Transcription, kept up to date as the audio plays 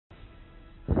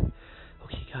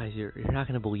guys, you're not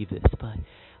gonna believe this, but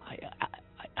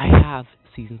I have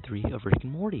season 3 of Rick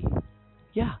and Morty.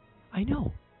 Yeah, I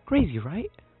know. Crazy,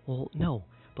 right? Well, no,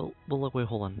 but look, wait,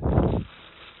 hold on.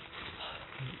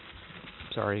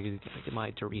 Sorry, gotta get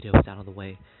my Doritos out of the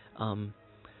way.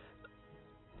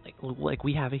 Like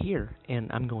we have it here,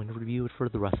 and I'm going to review it for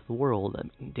the rest of the world.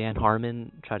 Dan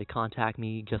Harmon tried to contact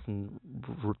me. Justin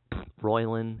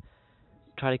Roiland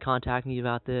tried to contact me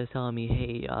about this, telling me,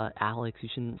 hey, Alex, you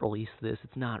shouldn't release this.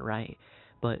 It's not right.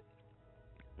 But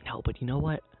you know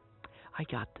what? I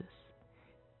got this.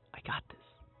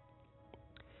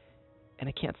 And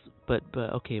I can't. But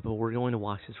we're going to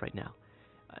watch this right now.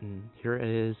 And here it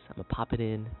is. I'm gonna pop it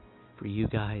in for you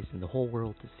guys and the whole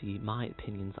world to see my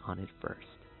opinions on it first.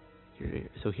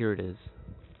 So here it is.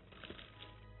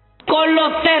 Con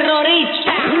los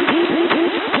terroristas.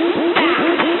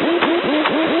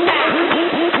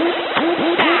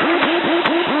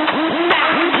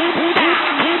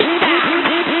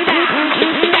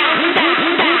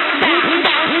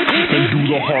 And do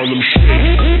the Harlem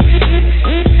Shake.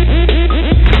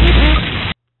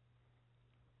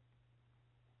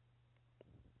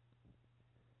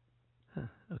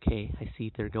 Okay, I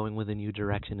see they're going with a new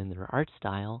direction in their art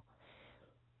style.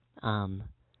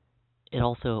 It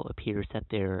also appears that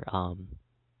they're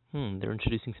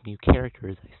introducing some new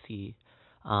characters. I see.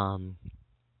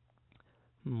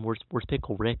 Where's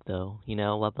Pickle Rick though? You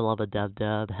know, lubba dub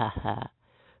dub, haha,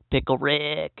 Pickle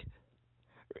Rick.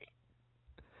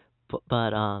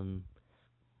 But I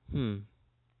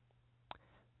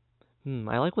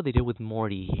like what they did with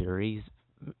Morty here. He's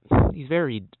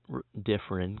very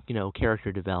different, you know,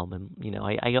 character development. You know,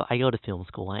 I go to film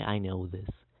school. I know this.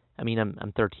 I mean,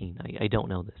 I'm 13. I don't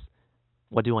know this.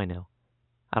 What do I know?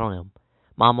 I don't know.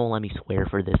 Mom won't let me swear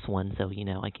for this one, so you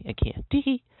know I can't.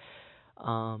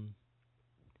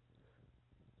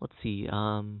 Let's see.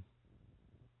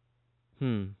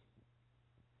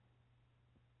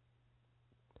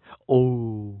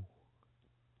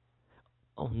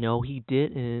 Oh no, he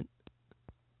didn't.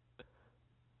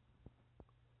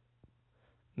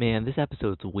 Man, this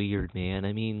episode's weird, man.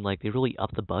 I mean, like, they really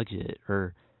upped the budget,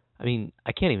 or, I mean,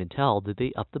 I can't even tell. Did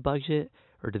they up the budget,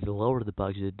 or did they lower the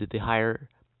budget? Did they fire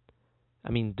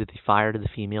the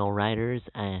female writers?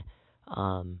 I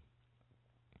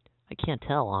can't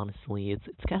tell, honestly.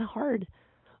 It's kind of hard.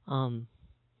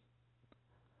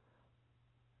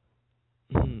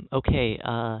 Okay,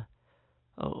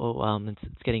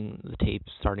 it's getting, the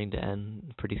tape's starting to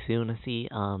end pretty soon, I see.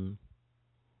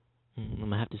 I'm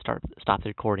gonna have to stop the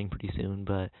recording pretty soon,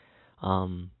 but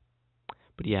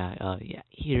yeah,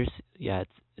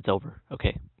 it's over.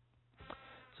 Okay.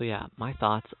 So yeah, my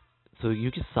thoughts. So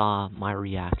you just saw my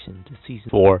reaction to season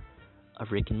 4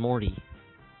 of Rick and Morty,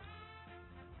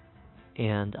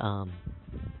 and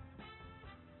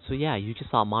so yeah, you just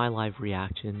saw my live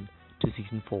reaction to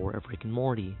season 4 of Rick and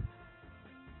Morty,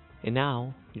 and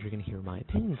now you're gonna hear my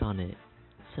opinions on it.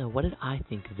 So what did I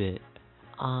think of it?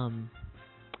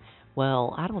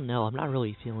 Well, I don't know. I'm not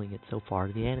really feeling it so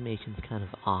far. The animation's kind of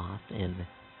off, and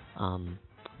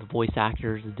the voice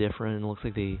actors are different. It looks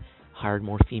like they hired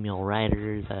more female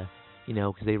writers, you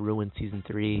know, because they ruined season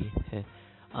 3.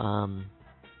 I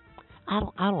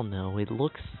don't know. It's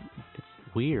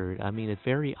weird. I mean, it's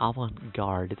very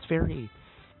avant-garde. It's very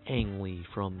Ang Lee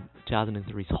from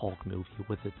 2003's Hulk movie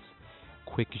with its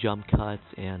quick jump cuts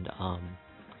and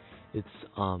its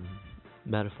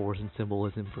metaphors and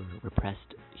symbolism for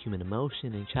repressed human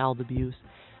emotion and child abuse.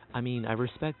 I mean, I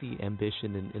respect the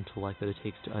ambition and intellect that it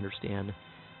takes to understand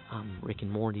Rick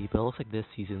and Morty, but it looks like this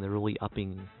season they're really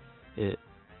upping it.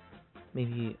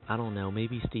 Maybe, I don't know,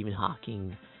 maybe Stephen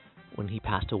Hawking, when he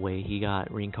passed away, he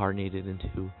got reincarnated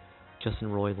into Justin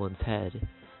Roiland's head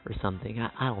or something.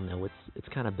 I don't know. It's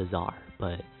kind of bizarre,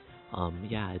 but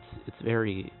yeah, it's a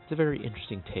very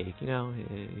interesting take. You know.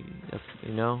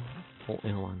 Hold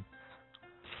on.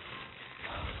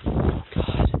 Oh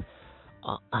God.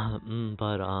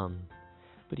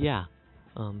 But yeah.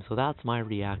 So that's my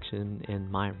reaction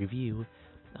and my review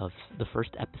of the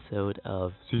first episode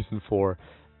of season 4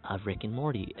 of Rick and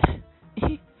Morty.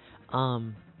 So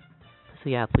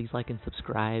yeah, please like and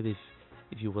subscribe if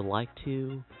you would like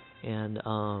to, and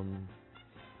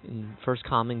first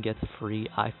comment gets a free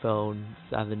iPhone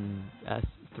 7S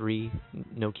 3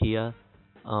 Nokia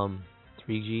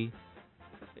 3G,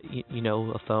 you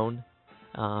know, a phone.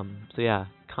 So yeah,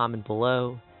 comment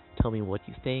below, tell me what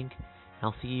you think.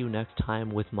 I'll see you next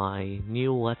time with my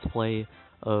new Let's Play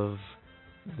of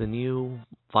the new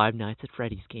Five Nights at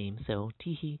Freddy's game. So,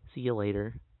 see you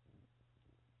later.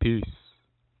 Peace.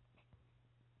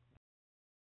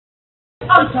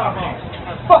 I'm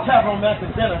Tyrone. Fuck having him after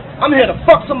dinner. I'm here to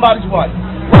fuck somebody's wife.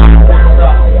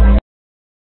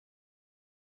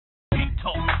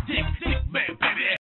 talk.